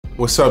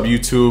What's up,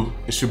 YouTube?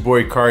 It's your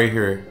boy Kari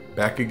here,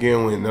 back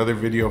again with another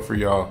video for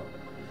y'all.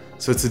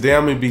 So today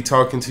I'm gonna be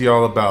talking to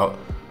y'all about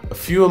a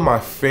few of my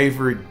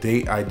favorite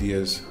date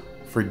ideas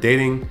for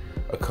dating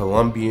a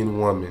Colombian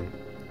woman.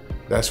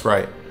 That's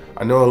right,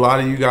 I know a lot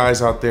of you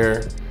guys out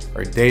there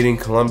are dating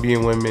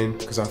Colombian women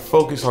because I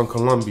focus on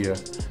Colombia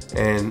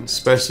and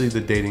especially the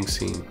dating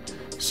scene.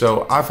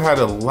 So I've had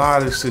a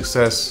lot of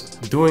success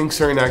doing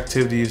certain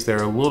activities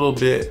that are a little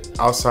bit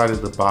outside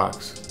of the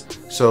box.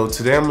 So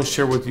today I'm gonna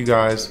share with you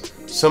guys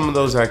some of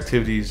those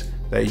activities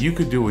that you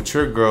could do with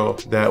your girl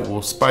that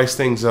will spice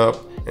things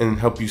up and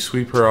help you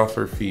sweep her off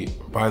her feet.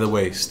 By the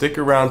way, stick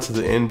around to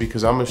the end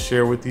because I'm gonna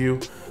share with you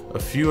a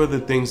few of the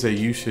things that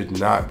you should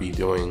not be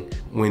doing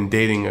when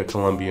dating a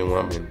Colombian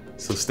woman.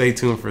 So stay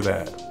tuned for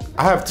that.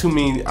 I have too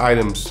many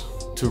items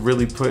to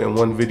really put in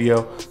one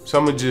video, so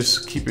I'm gonna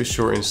just keep it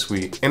short and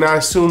sweet. And I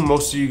assume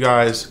most of you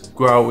guys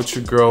go out with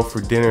your girl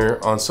for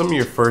dinner on some of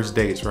your first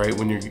dates, right?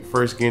 When you're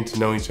first getting to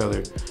know each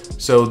other.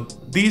 So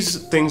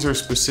these things are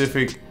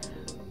specific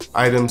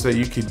items that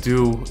you could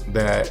do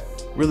that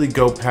really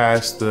go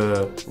past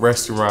the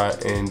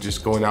restaurant and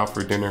just going out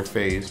for dinner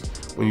phase,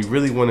 when you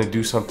really want to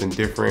do something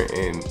different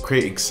and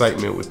create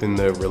excitement within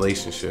the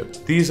relationship.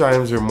 These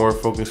items are more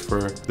focused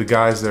for the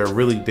guys that are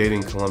really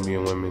dating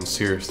Colombian women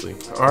seriously.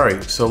 All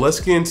right, so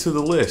let's get into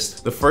the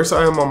list. The first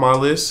item on my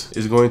list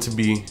is going to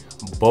be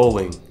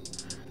bowling.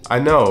 I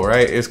know,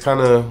 right? It's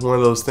kind of one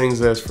of those things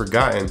that's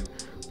forgotten.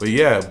 But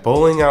yeah,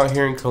 bowling out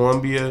here in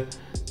Colombia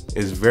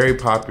is very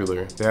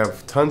popular. They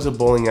have tons of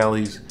bowling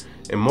alleys.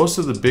 In most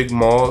of the big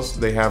malls,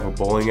 they have a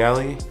bowling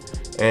alley.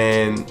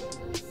 And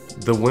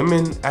the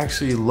women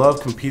actually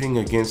love competing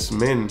against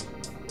men.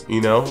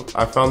 You know,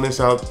 I found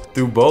this out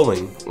through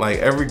bowling. Like,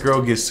 every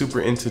girl gets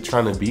super into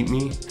trying to beat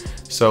me.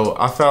 So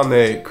I found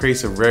that it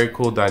creates a very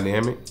cool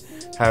dynamic,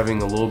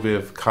 having a little bit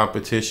of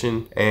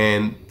competition.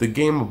 And the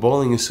game of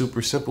bowling is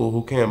super simple.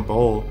 Who can't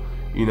bowl?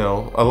 You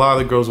know, a lot of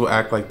the girls will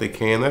act like they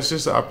can. That's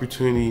just an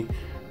opportunity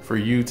for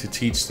you to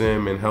teach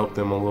them and help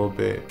them a little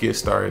bit get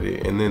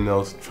started, and then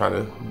they'll try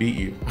to beat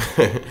you.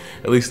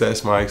 At least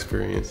that's my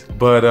experience.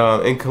 But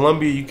in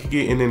Colombia, you could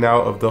get in and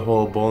out of the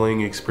whole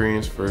bowling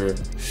experience for,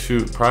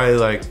 shoot, probably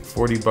like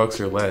 40 bucks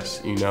or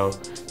less, you know.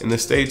 In the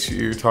States,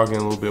 you're talking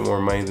a little bit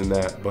more money than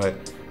that,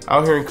 but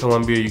out here in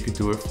Colombia, you could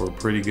do it for a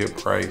pretty good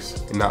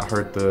price and not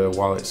hurt the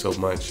wallet so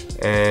much.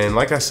 And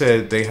like I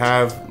said, they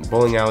have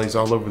bowling alleys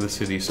all over the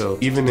city. So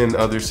even in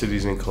other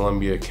cities in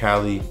Colombia,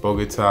 Cali,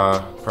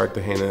 Bogota,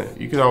 Cartagena,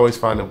 you can always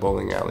find a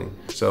bowling alley.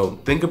 So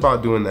think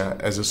about doing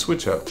that as a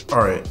switch up.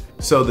 All right,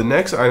 so the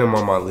next item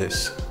on my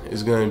list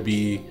is gonna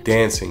be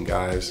dancing,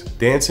 guys.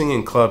 Dancing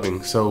and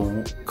clubbing.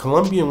 So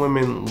Colombian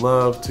women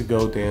love to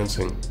go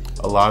dancing.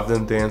 A lot of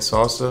them dance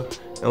salsa,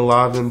 and a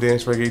lot of them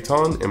dance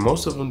reggaeton, and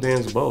most of them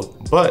dance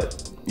both.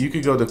 But you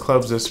could go to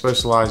clubs that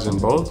specialize in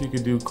both. You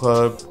could do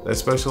club that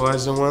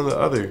specializes in one or the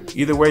other.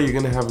 Either way, you're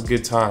gonna have a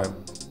good time.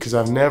 Because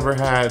I've never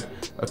had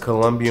a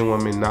Colombian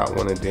woman not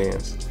want to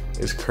dance.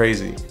 It's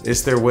crazy.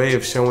 It's their way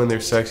of showing their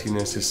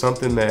sexiness. It's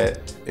something that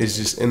is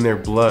just in their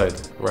blood,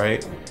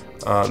 right?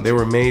 They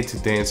were made to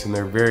dance and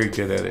they're very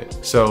good at it.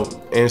 So,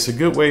 and it's a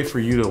good way for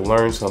you to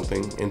learn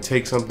something and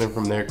take something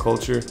from their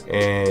culture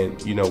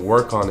and, you know,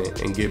 work on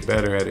it and get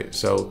better at it.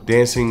 So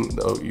dancing,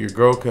 your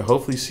girl could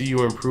hopefully see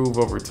you improve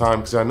over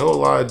time, because I know a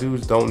lot of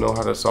dudes don't know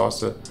how to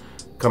salsa.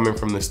 Coming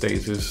from the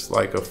States, it's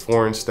like a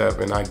foreign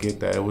step, and I get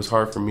that. It was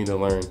hard for me to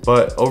learn,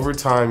 but over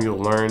time you'll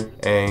learn.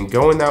 And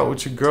going out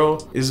with your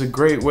girl is a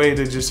great way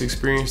to just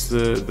experience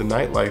the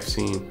nightlife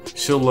scene.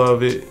 She'll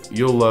love it,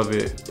 you'll love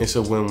it. It's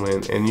a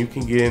win-win, and you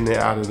can get in and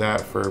out of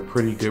that for a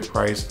pretty good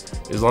price,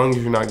 as long as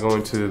you're not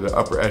going to the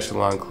upper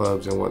echelon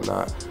clubs and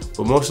whatnot.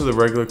 But most of the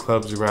regular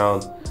clubs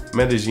around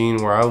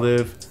Medellin, where I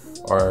live,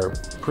 are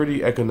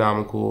pretty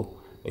economical,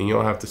 and you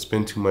don't have to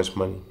spend too much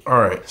money. All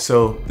right,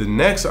 so the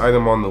next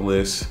item on the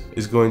list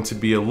is going to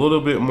be a little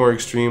bit more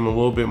extreme, a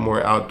little bit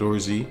more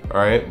outdoorsy,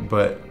 all right,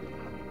 but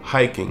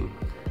hiking.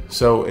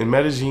 So in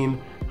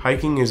Medellin,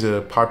 hiking is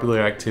a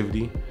popular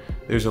activity.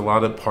 There's a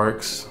lot of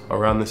parks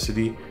around the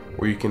city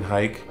where you can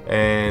hike,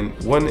 and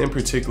one in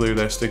particular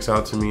that sticks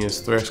out to me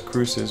is Tres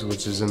Cruces,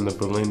 which is in the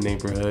Medellin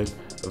neighborhood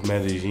of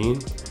Medellin.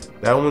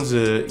 That one's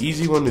an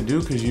easy one to do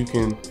because you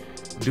can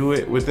do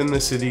it within the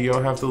city. You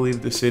don't have to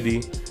leave the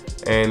city.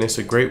 And it's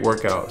a great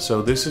workout.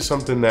 So this is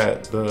something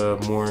that the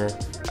more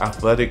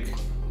athletic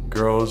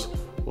girls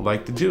will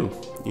like to do.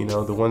 You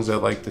know, the ones that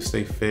like to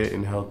stay fit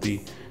and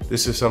healthy.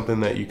 This is something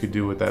that you could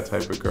do with that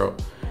type of girl.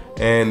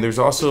 And there's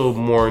also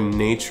more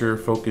nature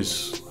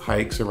focused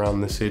hikes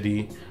around the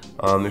city.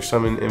 There's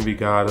some in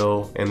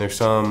Envigado, and there's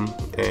some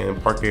in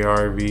Parque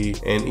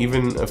RV, and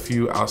even a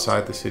few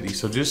outside the city.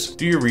 So just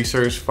do your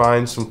research,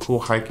 find some cool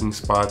hiking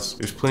spots.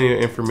 There's plenty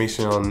of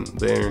information on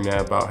the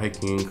internet about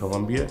hiking in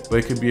Colombia, but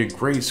it could be a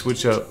great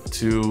switch up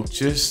to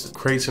just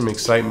create some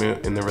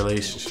excitement in the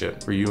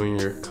relationship for you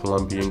and your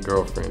Colombian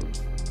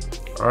girlfriend.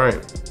 All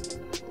right,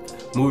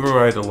 moving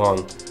right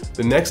along.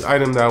 The next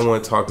item that I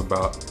want to talk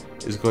about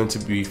is going to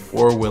be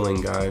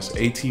four-wheeling, guys,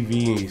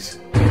 ATVs.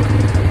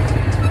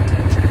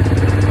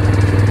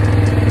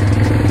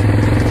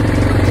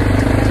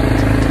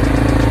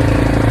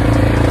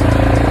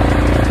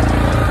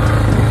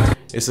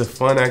 It's a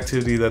fun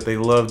activity that they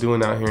love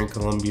doing out here in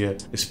Colombia,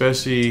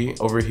 especially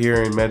over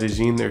here in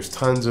Medellin. There's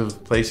tons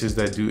of places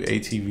that do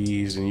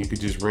ATVs and you could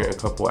just rent a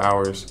couple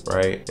hours,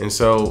 right? And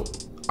so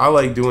I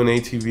like doing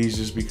ATVs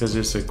just because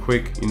it's a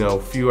quick, you know,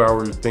 few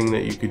hour thing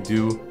that you could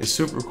do. It's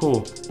super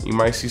cool. You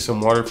might see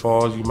some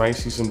waterfalls, you might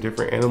see some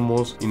different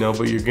animals, you know,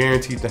 but you're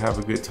guaranteed to have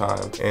a good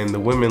time. And the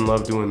women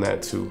love doing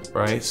that too,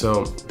 right?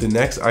 So the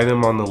next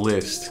item on the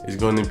list is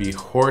going to be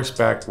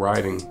horseback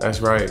riding.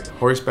 That's right.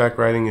 Horseback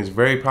riding is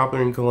very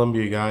popular in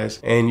Colombia, guys.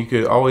 And you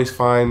could always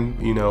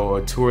find, you know,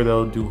 a tour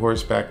that'll do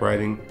horseback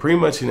riding. Pretty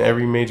much in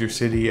every major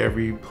city,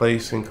 every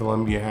place in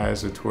Colombia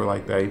has a tour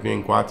like that. Even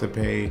in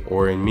Guatapé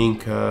or in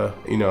Minca,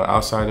 you know,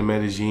 outside of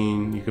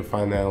Medellin, you can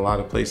find that in a lot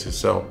of places.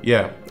 So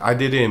yeah, I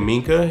did it in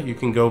Minca. You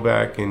can go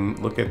back and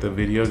look at the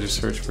video, just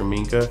search for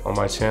Minca on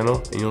my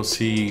channel and you'll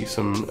see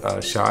some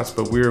shots.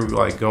 But we were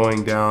like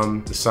going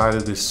down the side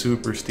of this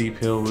super steep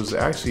hill. It was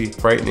actually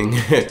frightening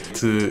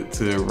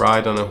to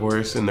ride on a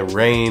horse in the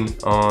rain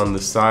on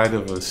the side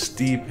of a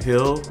steep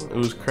hill. It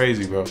was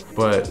crazy, bro.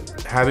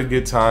 But had a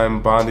good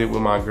time, bonded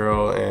with my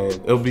girl, and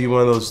it'll be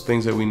one of those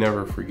things that we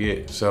never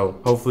forget. So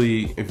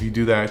hopefully if you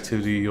do that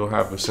activity, you'll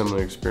have a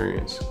similar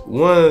experience.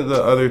 One of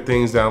the other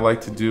things that I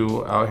like to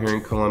do out here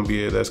in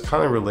Colombia that's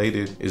kind of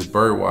related is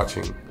bird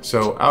watching.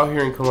 So out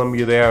here in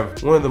Colombia, they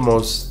have one of the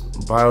most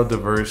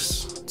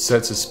biodiverse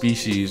sets of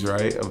species,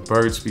 right, of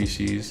bird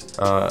species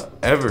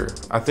ever.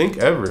 I think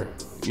ever.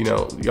 You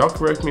know, y'all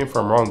correct me if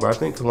I'm wrong, but I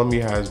think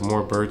Colombia has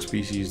more bird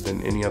species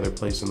than any other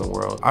place in the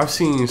world. I've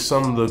seen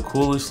some of the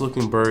coolest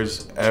looking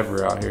birds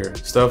ever out here.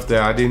 Stuff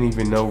that I didn't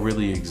even know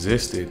really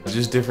existed.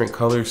 Just different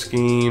color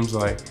schemes.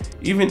 Like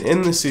even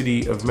in the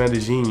city of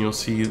Medellin, you'll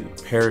see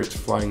parrots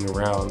flying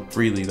around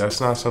freely. That's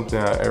not something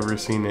I've ever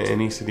seen in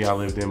any city I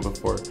lived in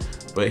before.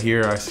 But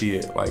here I see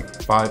it,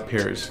 like 5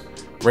 parrots,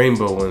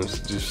 rainbow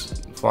ones,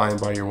 just flying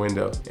by your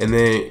window. And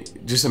then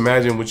just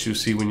imagine what you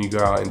see when you go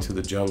out into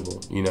the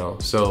jungle, you know?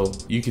 So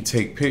you can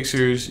take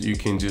pictures, you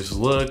can just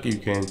look, you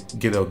can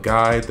get a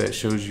guide that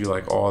shows you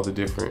like all the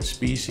different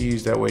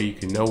species. That way you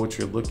can know what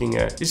you're looking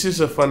at. It's just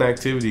a fun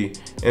activity.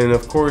 And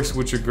of course,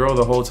 with your girl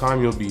the whole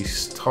time, you'll be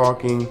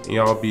talking and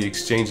y'all be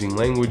exchanging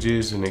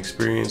languages and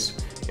experience.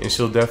 And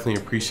she'll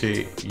definitely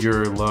appreciate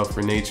your love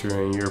for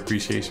nature and your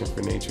appreciation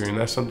for nature. And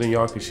that's something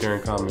y'all can share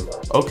in common.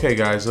 Okay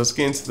guys, let's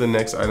get into the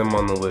next item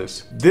on the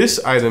list.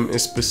 This item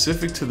is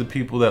specific to the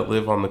people that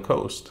live on the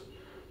coast.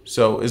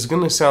 So it's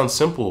gonna sound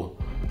simple,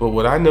 but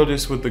what I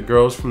noticed with the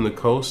girls from the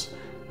coast,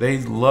 they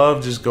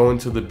love just going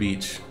to the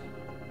beach.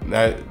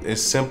 That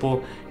is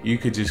simple. You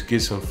could just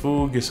get some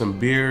food, get some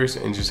beers,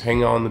 and just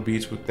hang out on the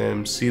beach with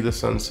them, see the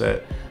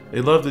sunset. They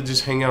love to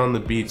just hang out on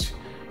the beach.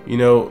 You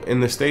know,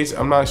 in the States,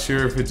 I'm not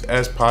sure if it's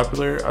as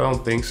popular. I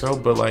don't think so.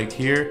 But like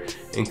here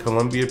in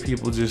Colombia,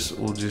 people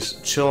will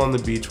just chill on the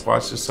beach,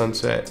 watch the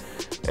sunset.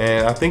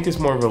 And I think it's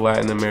more of a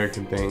Latin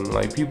American thing.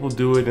 Like people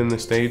do it in the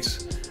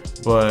States,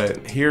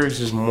 but here it's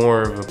just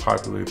more of a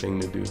popular thing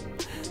to do.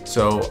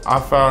 So I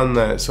found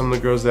that some of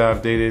the girls that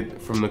I've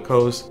dated from the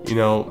coast, you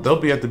know, they'll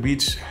be at the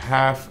beach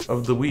half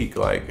of the week.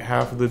 Like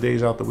half of the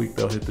days out the week,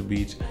 they'll hit the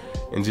beach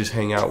and just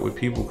hang out with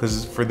people,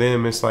 because for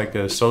them it's like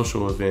a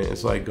social event.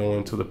 It's like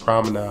going to the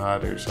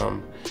promenade or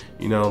something,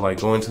 you know,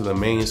 like going to the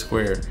main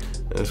square.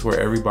 That's where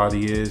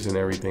everybody is and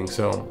everything.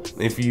 So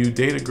if you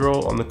date a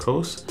girl on the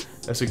coast,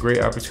 that's a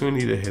great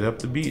opportunity to hit up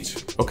the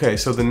beach. Okay,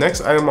 so the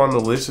next item on the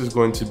list is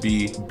going to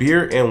be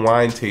beer and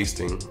wine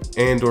tasting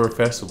and/or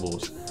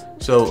festivals.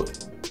 So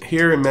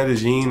here in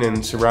Medellin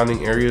and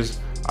surrounding areas,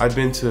 I've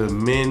been to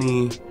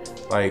many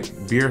like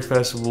beer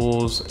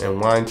festivals and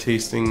wine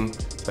tasting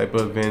type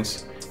of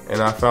events.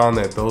 And I found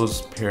that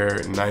those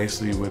pair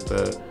nicely with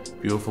a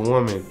beautiful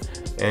woman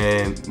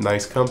and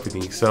nice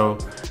company. So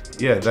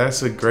yeah,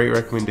 that's a great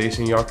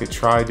recommendation. Y'all could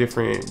try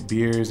different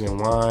beers and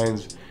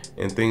wines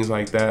and things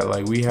like that.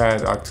 Like we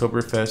had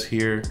Oktoberfest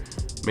here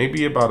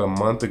maybe about a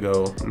month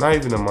ago, not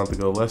even a month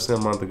ago, less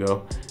than a month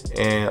ago.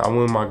 And I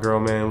went with my girl,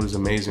 man, it was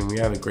amazing. We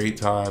had a great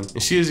time.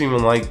 And she doesn't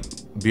even like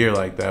beer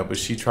like that, but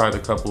she tried a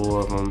couple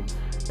of them.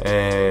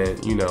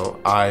 And you know,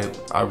 I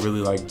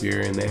really like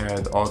beer, and they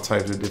had all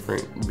types of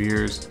different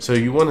beers. So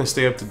you want to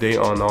stay up to date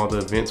on all the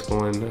events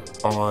going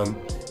on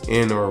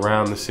in or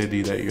around the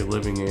city that you're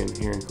living in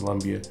here in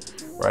Colombia,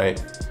 right?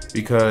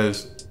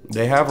 Because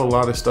they have a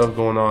lot of stuff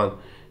going on.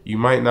 You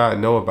might not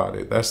know about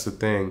it. That's the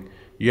thing.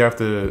 You have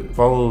to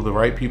follow the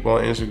right people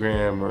on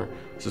Instagram or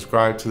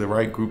subscribe to the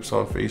right groups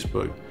on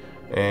Facebook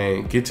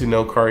and get to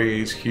know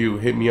Kari HQ.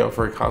 Hit me up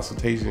for a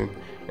consultation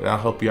and I'll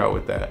help you out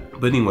with that.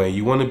 But anyway,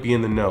 you want to be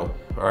in the know,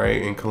 all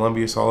right? In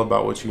Colombia, it's all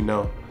about what you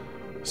know.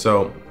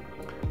 So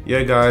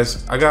yeah,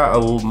 guys, I got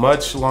a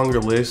much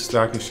longer list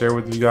that I can share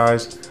with you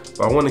guys,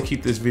 but I want to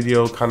keep this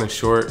video kind of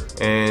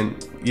short.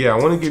 And yeah, I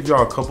want to give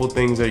y'all a couple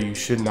things that you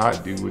should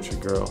not do with your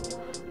girl,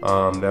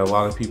 that a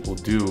lot of people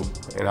do.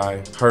 And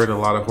I heard a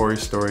lot of horror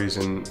stories,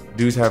 and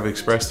dudes have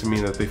expressed to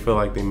me that they feel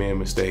like they made a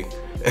mistake.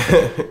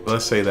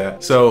 Let's say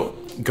that. So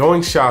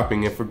going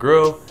shopping, if a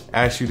girl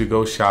asks you to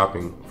go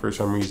shopping for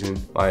some reason,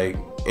 like,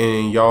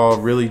 and y'all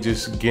really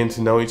just getting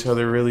to know each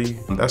other, really,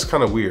 that's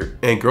kind of weird.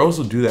 And girls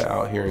will do that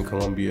out here in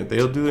Colombia.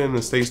 They'll do it in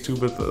the States too,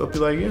 but they'll be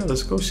like, yeah,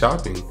 let's go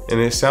shopping. And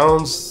it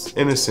sounds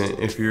innocent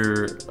if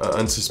you're an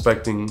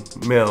unsuspecting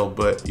male,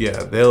 but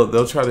yeah,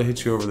 they'll try to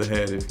hit you over the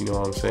head, if you know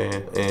what I'm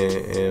saying,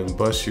 and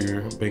bust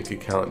your bank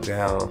account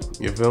down.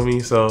 You feel me?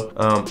 So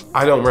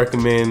I don't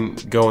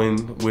recommend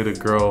going with a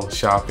girl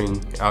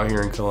shopping out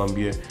here in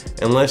Colombia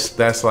unless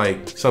that's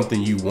like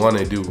something you want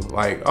to do.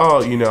 Like,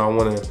 oh, you know, I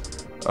want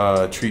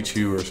to treat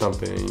you or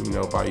something, you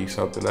know, buy you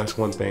something. That's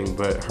one thing,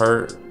 but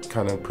her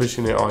kind of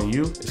pushing it on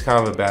you is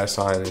kind of a bad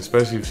sign,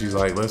 especially if she's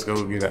like, let's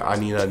go get I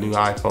need a new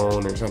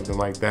iPhone or something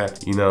like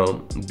that. You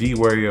know, be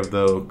wary of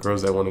the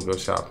girls that want to go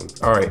shopping.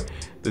 All right,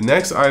 the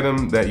next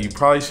item that you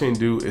probably shouldn't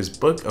do is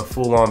book a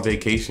full-on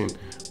vacation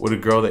with a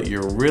girl that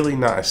you're really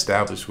not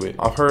established with.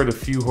 I've heard a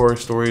few horror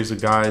stories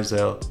of guys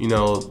that, you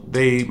know,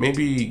 they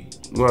maybe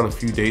go on a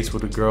few dates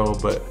with a girl,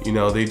 but you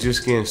know, they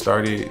just getting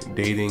started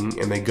dating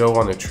and they go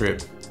on a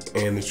trip,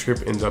 and the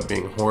trip ends up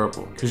being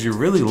horrible because you're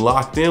really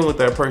locked in with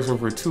that person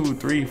for 2,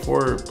 3,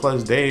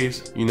 4+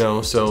 days, you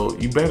know, so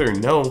you better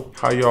know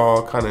how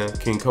y'all kind of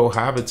can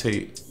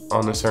cohabitate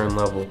on a certain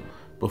level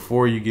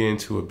before you get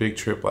into a big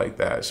trip like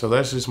that. So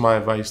that's just my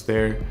advice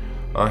there.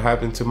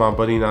 Happened to my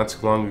buddy not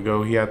too long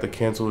ago. He had to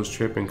cancel his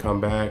trip and come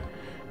back,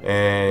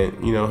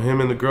 and you know,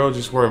 him and the girl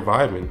just weren't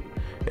vibing.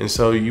 And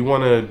so you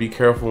want to be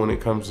careful when it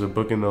comes to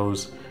booking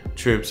those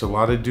trips. A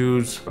lot of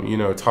dudes, you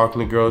know, talking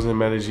to girls in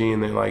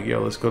Medellin, they're like,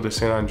 yo, let's go to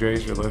San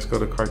Andres or let's go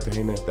to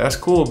Cartagena. That's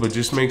cool, but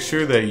just make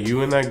sure that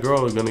you and that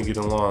girl are gonna get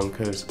along,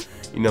 because,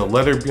 you know,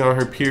 let her be on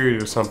her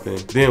period or something,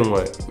 then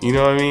what? You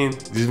know what I mean?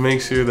 Just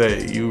make sure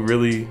that you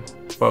really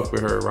fuck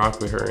with her, rock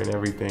with her and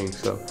everything.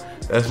 So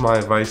that's my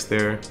advice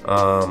there.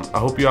 I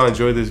hope y'all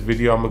enjoyed this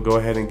video. I'm gonna go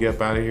ahead and get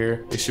up out of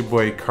here. It's your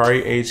boy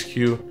Kari HQ.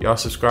 Y'all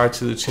subscribe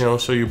to the channel,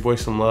 show your boy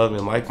some love,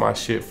 and like my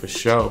shit for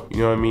sure. You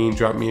know what I mean?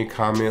 Drop me a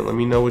comment. Let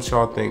me know what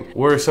y'all think.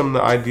 What are some of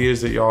the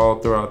ideas that y'all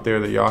throw out there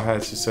that y'all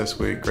had success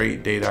with,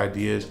 great date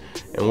ideas?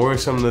 And what are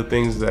some of the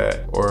things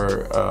that,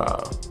 or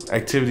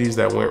activities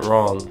that went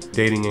wrong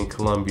dating in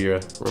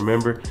Colombia?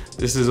 Remember,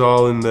 this is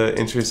all in the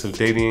interest of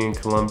dating in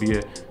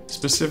Colombia,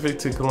 specific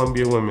to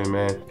Colombian women,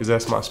 man, because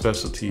that's my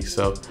specialty.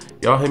 So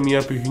y'all hit me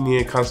up if you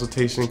need a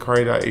consultation,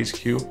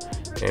 Kari.HQ,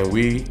 and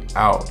we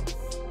out.